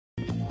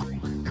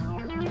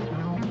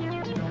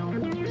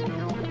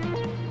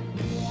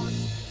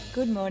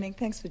Good morning.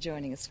 Thanks for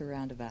joining us for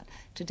Roundabout.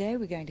 Today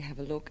we're going to have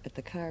a look at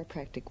the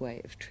chiropractic way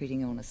of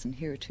treating illness, and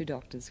here are two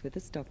doctors with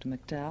us, Dr.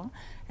 McDowall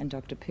and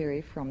Dr.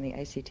 Pirie from the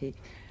A.C.T.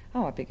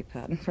 Oh, I beg your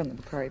pardon, from the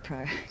Pirie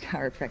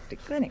Chiropractic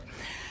Clinic.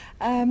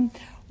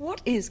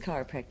 What is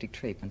chiropractic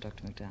treatment,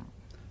 Dr. McDowall?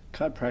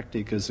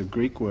 Chiropractic is a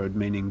Greek word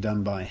meaning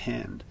done by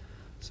hand.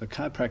 So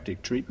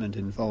chiropractic treatment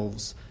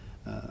involves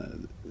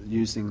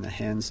using the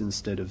hands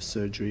instead of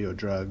surgery or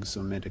drugs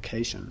or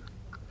medication.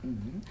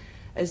 Mm-hmm.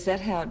 Is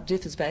that how it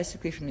differs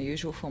basically from the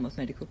usual form of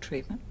medical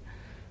treatment?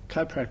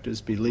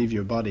 Chiropractors believe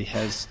your body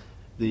has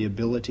the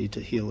ability to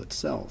heal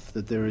itself,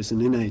 that there is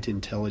an innate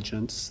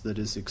intelligence that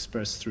is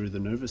expressed through the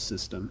nervous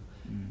system,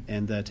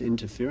 and that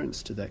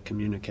interference to that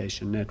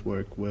communication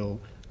network will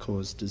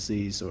cause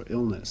disease or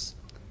illness.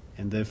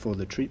 And therefore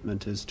the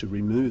treatment is to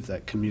remove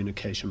that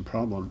communication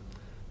problem.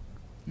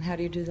 And how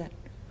do you do that?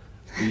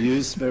 We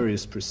use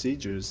various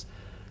procedures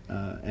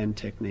and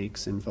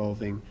techniques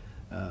involving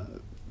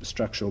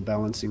structural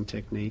balancing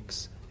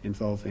techniques,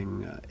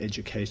 involving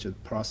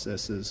educative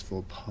processes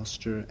for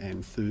posture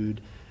and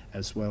food,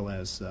 as well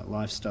as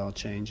lifestyle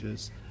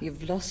changes.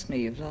 You've lost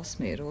me. It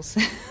all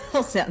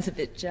sounds a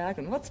bit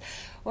jargon.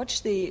 What's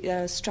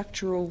the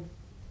structural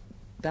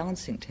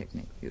balancing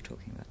technique you're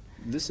talking about?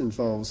 This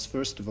involves,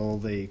 first of all,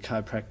 the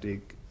chiropractic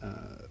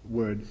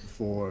word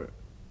for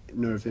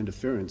nerve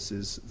interference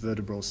is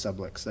vertebral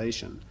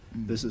subluxation.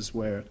 This is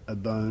where a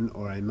bone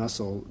or a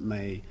muscle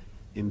may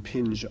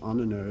impinge on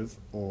a nerve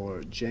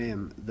or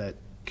jam that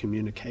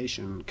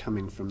communication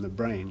coming from the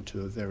brain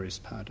to a various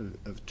part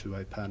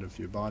of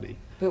your body.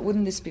 But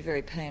wouldn't this be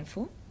very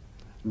painful?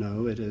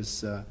 No, it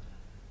is.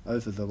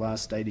 Over the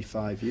last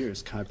 85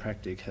 years,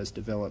 chiropractic has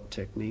developed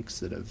techniques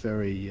that are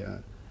very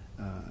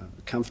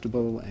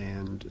comfortable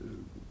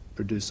and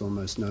produce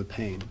almost no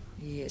pain.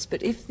 Yes,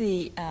 but if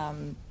the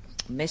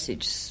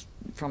message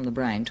from the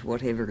brain to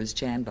whatever is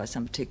jammed by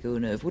some particular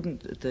nerve,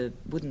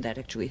 wouldn't that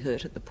actually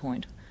hurt at the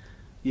point?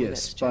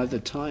 Yes, by the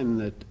time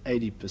that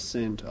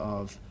 80%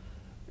 of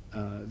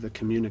the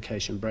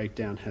communication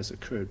breakdown has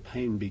occurred,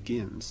 pain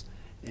begins.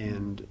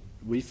 And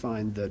we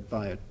find that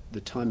by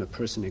the time a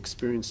person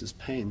experiences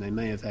pain, they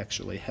may have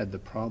actually had the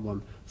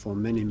problem for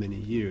many, many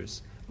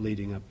years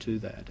leading up to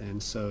that.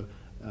 And so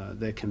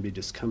there can be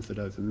discomfort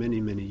over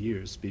many, many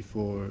years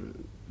before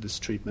this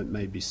treatment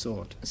may be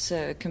sought. So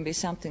it can be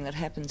something that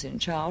happens in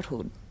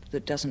childhood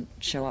that doesn't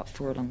show up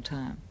for a long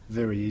time?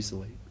 Very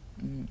easily.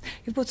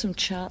 You've put some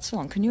charts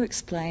along. Can you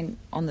explain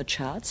on the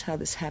charts how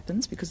this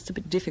happens? Because it's a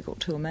bit difficult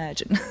to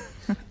imagine.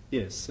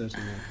 Yes,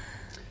 certainly.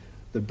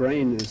 The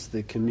brain is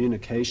the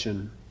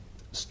communication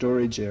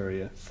storage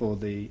area for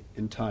the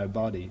entire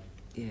body.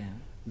 Yeah.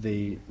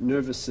 The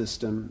nervous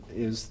system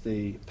is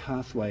the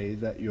pathway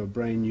that your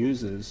brain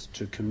uses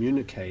to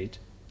communicate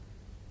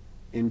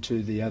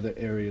into the other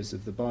areas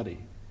of the body.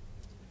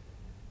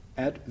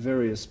 At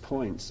various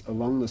points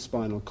along the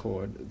spinal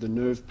cord, the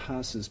nerve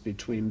passes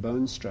between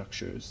bone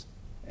structures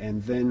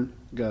and then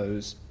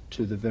goes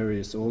to the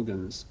various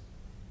organs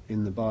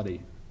in the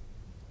body.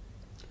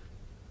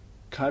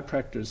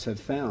 Chiropractors have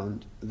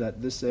found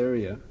that this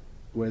area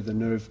where the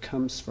nerve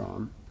comes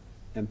from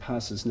and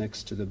passes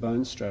next to the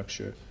bone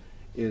structure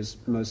is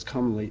most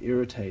commonly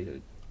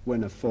irritated.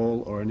 When a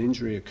fall or an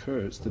injury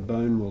occurs, the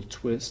bone will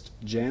twist,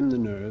 jam the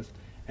nerve,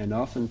 and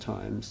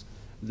oftentimes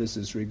this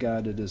is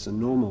regarded as a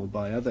normal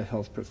by other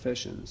health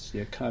professions,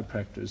 yet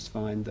chiropractors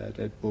find that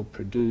it will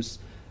produce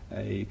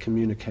a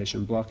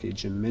communication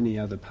blockage in many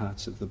other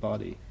parts of the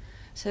body.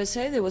 So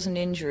say there was an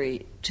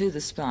injury to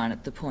the spine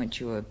at the point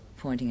you were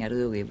pointing out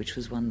earlier, which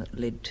was one that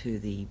led to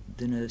the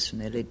nerves from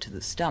there led to the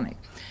stomach.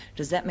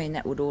 Does that mean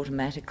that would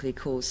automatically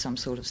cause some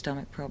sort of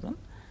stomach problem?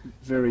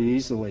 Very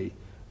easily.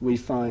 We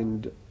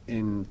find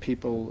in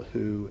people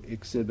who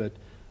exhibit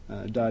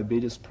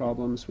diabetes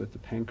problems with the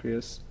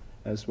pancreas,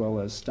 as well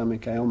as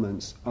stomach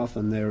ailments,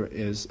 often there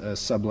is a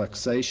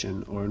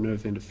subluxation or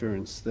nerve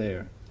interference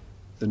there.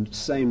 The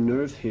same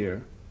nerve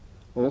here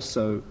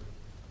also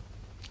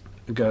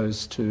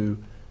goes to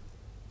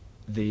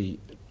the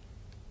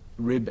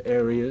rib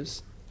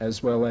areas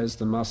as well as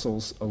the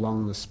muscles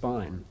along the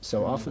spine.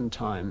 So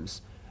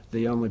oftentimes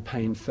the only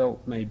pain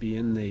felt may be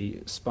in the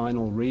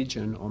spinal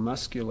region or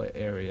muscular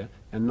area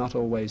and not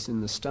always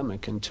in the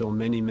stomach until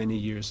many, many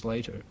years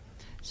later.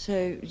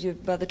 So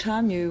by the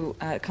time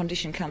a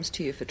condition comes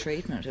to you for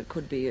treatment, it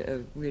could be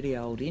a really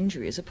old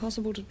injury. Is it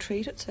possible to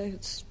treat it so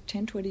it's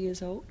 10, 20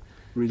 years old?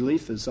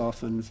 Relief is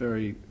often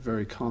very,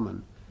 very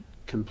common.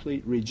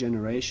 Complete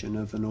regeneration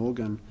of an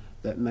organ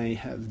that may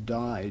have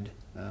died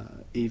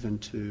even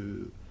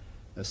to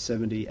a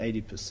 70,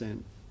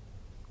 80%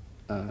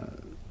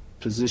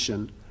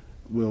 position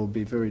will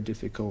be very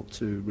difficult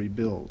to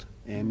rebuild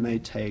and may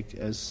take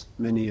as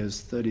many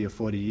as 30 or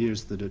 40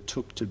 years that it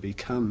took to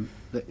become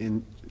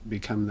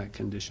that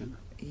condition.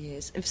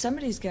 Yes. If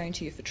somebody's going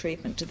to you for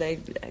treatment, do they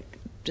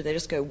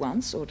just go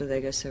once or do they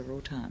go several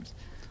times?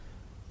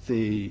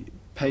 The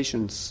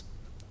patients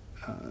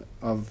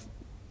of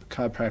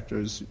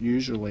chiropractors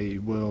usually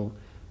will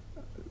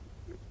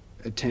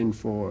attend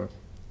for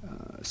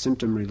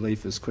symptom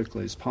relief as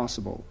quickly as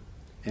possible.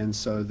 and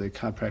so the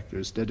chiropractor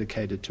is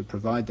dedicated to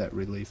provide that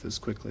relief as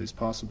quickly as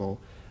possible.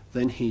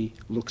 Then he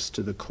looks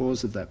to the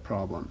cause of that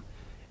problem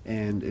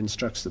and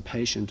instructs the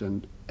patient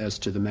as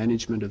to the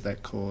management of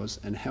that cause,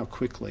 and how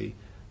quickly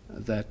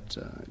that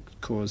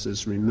cause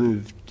is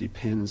removed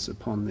depends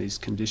upon these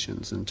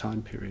conditions and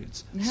time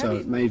periods. So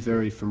it may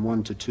vary from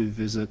 1 to 2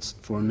 visits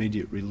for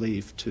immediate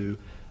relief to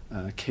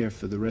care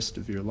for the rest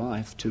of your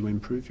life to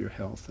improve your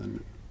health.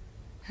 And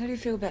how do you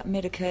feel about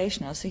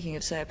medication? I was thinking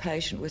of, say, a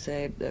patient with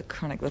a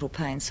chronic little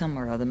pain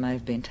somewhere or other may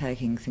have been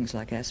taking things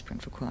like aspirin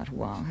for quite a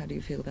while. How do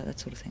you feel about that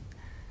sort of thing?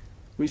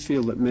 We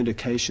feel that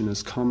medication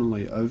is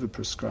commonly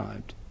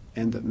overprescribed,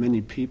 and that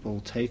many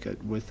people take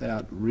it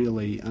without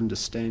really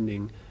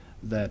understanding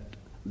that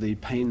the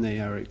pain they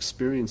are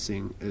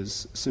experiencing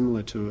is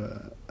similar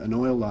to an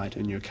oil light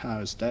in your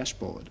car's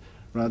dashboard.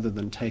 Rather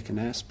than take an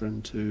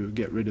aspirin to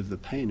get rid of the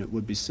pain, it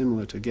would be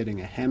similar to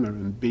getting a hammer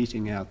and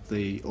beating out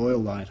the oil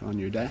light on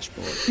your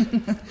dashboard.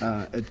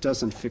 It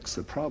doesn't fix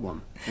the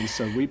problem. And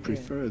so we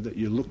prefer that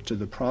you look to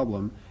the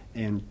problem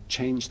and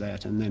change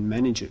that, and then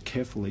manage it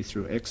carefully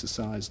through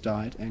exercise,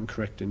 diet, and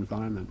correct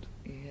environment.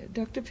 Yeah.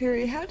 Dr.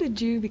 Pirie, how did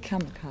you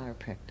become a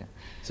chiropractor?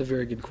 It's a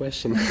very good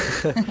question.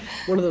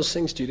 One of those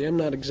things, Judy, I'm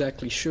not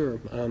exactly sure.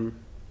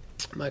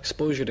 My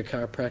exposure to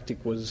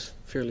chiropractic was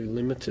fairly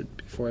limited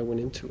before I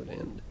went into it,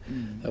 and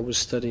I was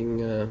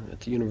studying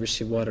at the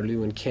University of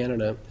Waterloo in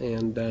Canada,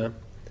 and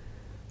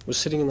was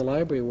sitting in the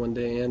library one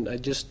day, and I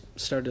just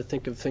started to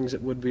think of things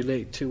that would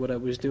relate to what I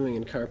was doing,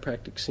 and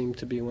chiropractic seemed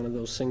to be one of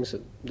those things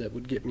that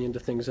would get me into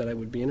things that I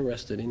would be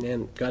interested in,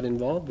 and got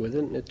involved with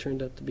it, and it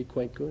turned out to be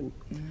quite good.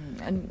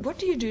 And what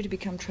do you do to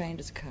become trained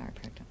as a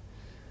chiropractor?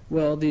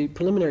 Well, the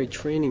preliminary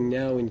training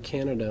now in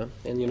Canada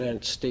and the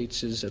United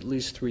States is at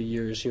least 3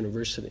 years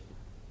university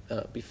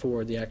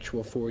before the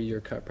actual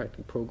 4-year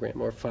chiropractic program,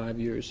 or 5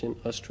 years in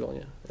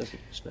Australia, as it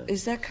is now.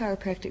 Is that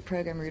chiropractic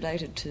program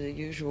related to the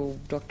usual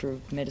Doctor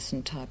of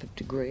Medicine type of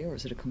degree, or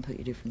is it a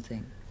completely different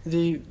thing?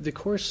 The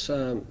course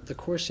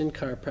in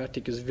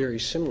chiropractic is very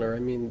similar. I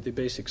mean, the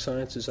basic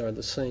sciences are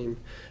the same,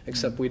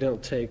 except we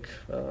don't take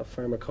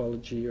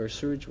pharmacology or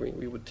surgery.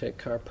 We would take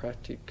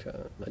chiropractic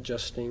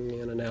adjusting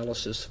and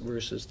analysis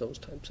versus those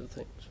types of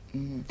things.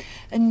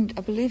 And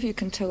I believe you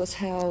can tell us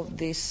how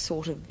this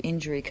sort of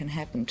injury can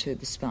happen to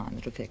the spine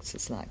that affects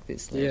us like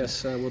this later.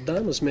 Yes, well,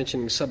 Don was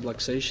mentioning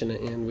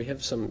subluxation, and we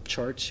have some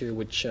charts here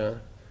which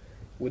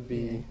would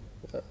be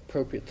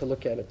appropriate to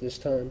look at this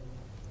time.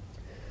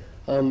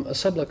 A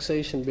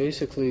subluxation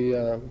basically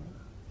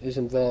is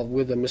involved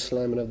with a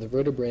misalignment of the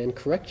vertebrae, and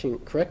correcting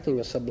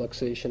a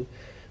subluxation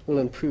will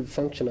improve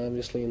function,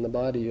 obviously, in the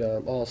body.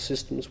 All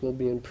systems will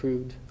be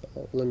improved,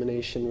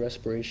 elimination,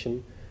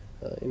 respiration,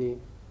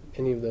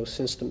 any of those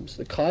systems.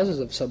 The causes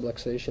of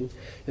subluxation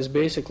is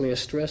basically a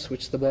stress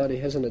which the body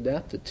hasn't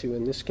adapted to,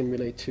 and this can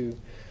relate to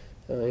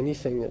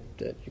anything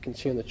that you can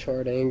see on the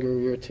chart: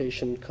 anger,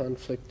 irritation,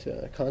 conflict,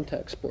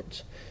 contact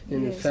sports.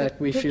 And in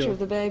fact, we feel... picture of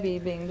the baby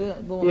being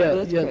born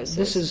birth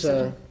process.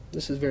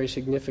 This is very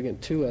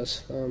significant to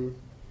us.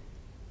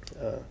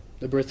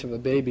 The birth of a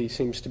baby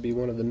seems to be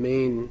one of the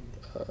main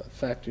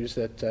factors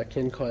that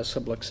can cause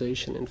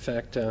subluxation. In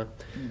fact,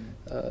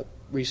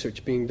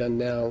 research being done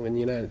now in the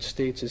United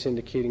States is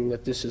indicating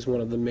that this is one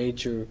of the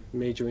major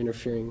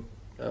interfering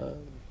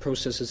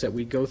processes that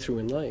we go through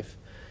in life,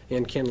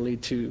 and can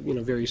lead to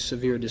very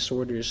severe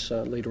disorders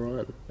later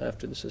on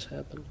after this has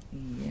happened.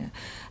 Yeah.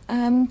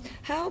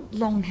 How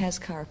long has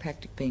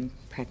chiropractic been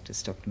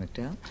practiced, Dr.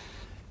 McDowall?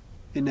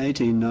 In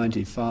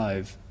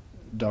 1895,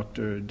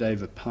 Dr.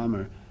 David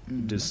Palmer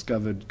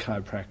discovered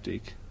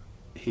chiropractic.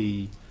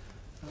 He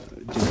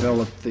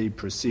developed the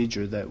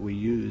procedure that we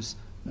use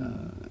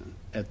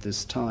at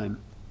this time.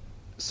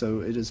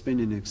 So it has been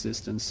in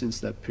existence since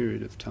that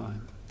period of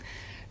time.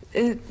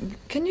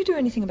 Can you do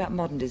anything about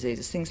modern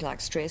diseases, things like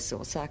stress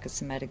or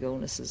psychosomatic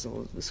illnesses,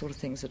 or the sort of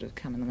things that have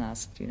come in the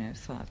last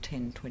 5,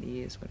 10, 20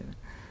 years, whatever?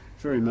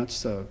 Very much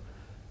so.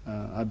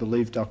 I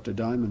believe Dr.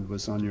 Diamond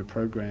was on your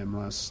program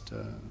last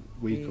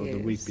week or the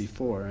week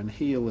before, and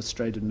he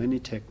illustrated many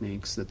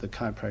techniques that the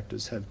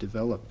chiropractors have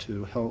developed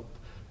to help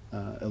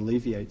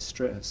alleviate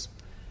stress.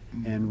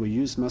 And we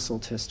use muscle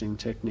testing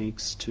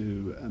techniques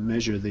to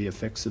measure the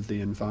effects of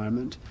the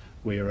environment.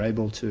 We are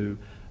able to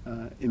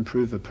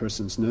improve a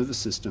person's nervous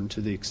system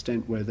to the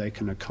extent where they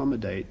can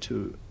accommodate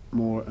to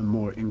more and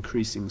more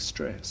increasing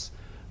stress.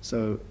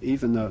 So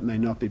even though it may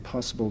not be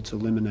possible to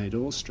eliminate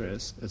all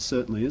stress, it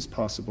certainly is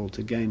possible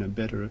to gain a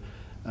better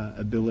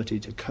ability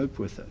to cope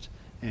with it,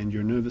 and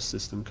your nervous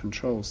system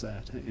controls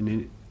that. And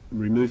in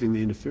removing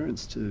the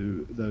interference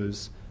to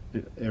those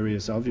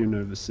areas of your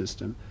nervous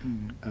system,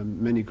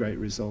 many great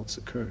results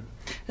occur.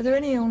 Are there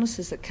any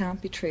illnesses that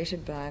can't be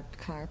treated by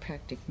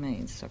chiropractic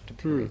means, Dr.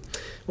 Pirie?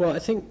 Well, I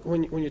think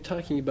when you're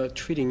talking about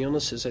treating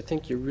illnesses, I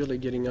think you're really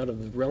getting out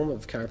of the realm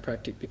of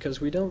chiropractic,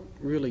 because we don't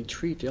really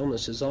treat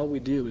illnesses. All we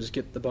do is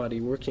get the body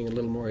working a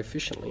little more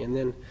efficiently, and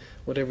then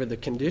whatever the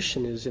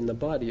condition is in the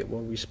body, it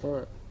will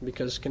respond.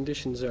 Because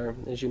conditions are,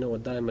 as you know, a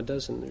dime a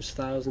dozen. There's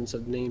thousands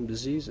of named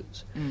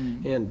diseases.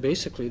 And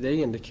basically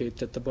they indicate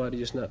that the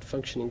body is not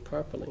functioning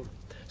properly.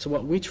 So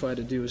what we try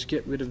to do is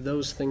get rid of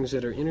those things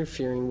that are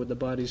interfering with the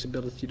body's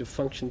ability to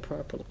function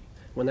properly.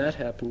 When that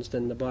happens,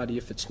 then the body,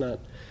 if it's not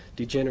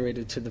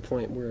degenerated to the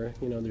point where,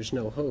 there's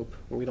no hope,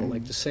 we don't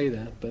like to say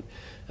that, but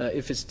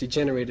if it's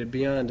degenerated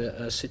beyond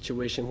a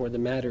situation where the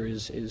matter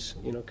is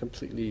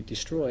completely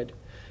destroyed,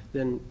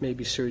 then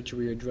maybe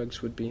surgery or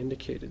drugs would be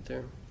indicated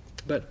there.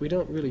 But we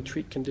don't really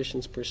treat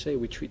conditions per se,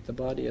 we treat the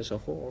body as a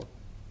whole.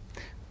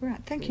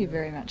 Right, thank you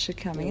very much for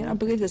coming in. I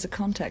believe there's a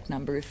contact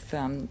number if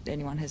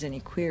anyone has any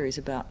queries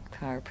about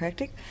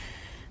chiropractic,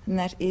 and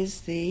that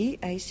is the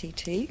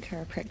ACT,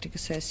 Chiropractic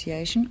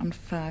Association, on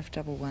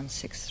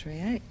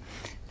 511638.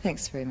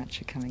 Thanks very much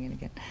for coming in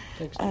again.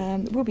 Thanks.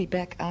 We'll be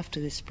back after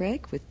this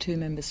break with two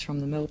members from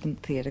the Melbourne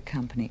Theatre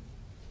Company.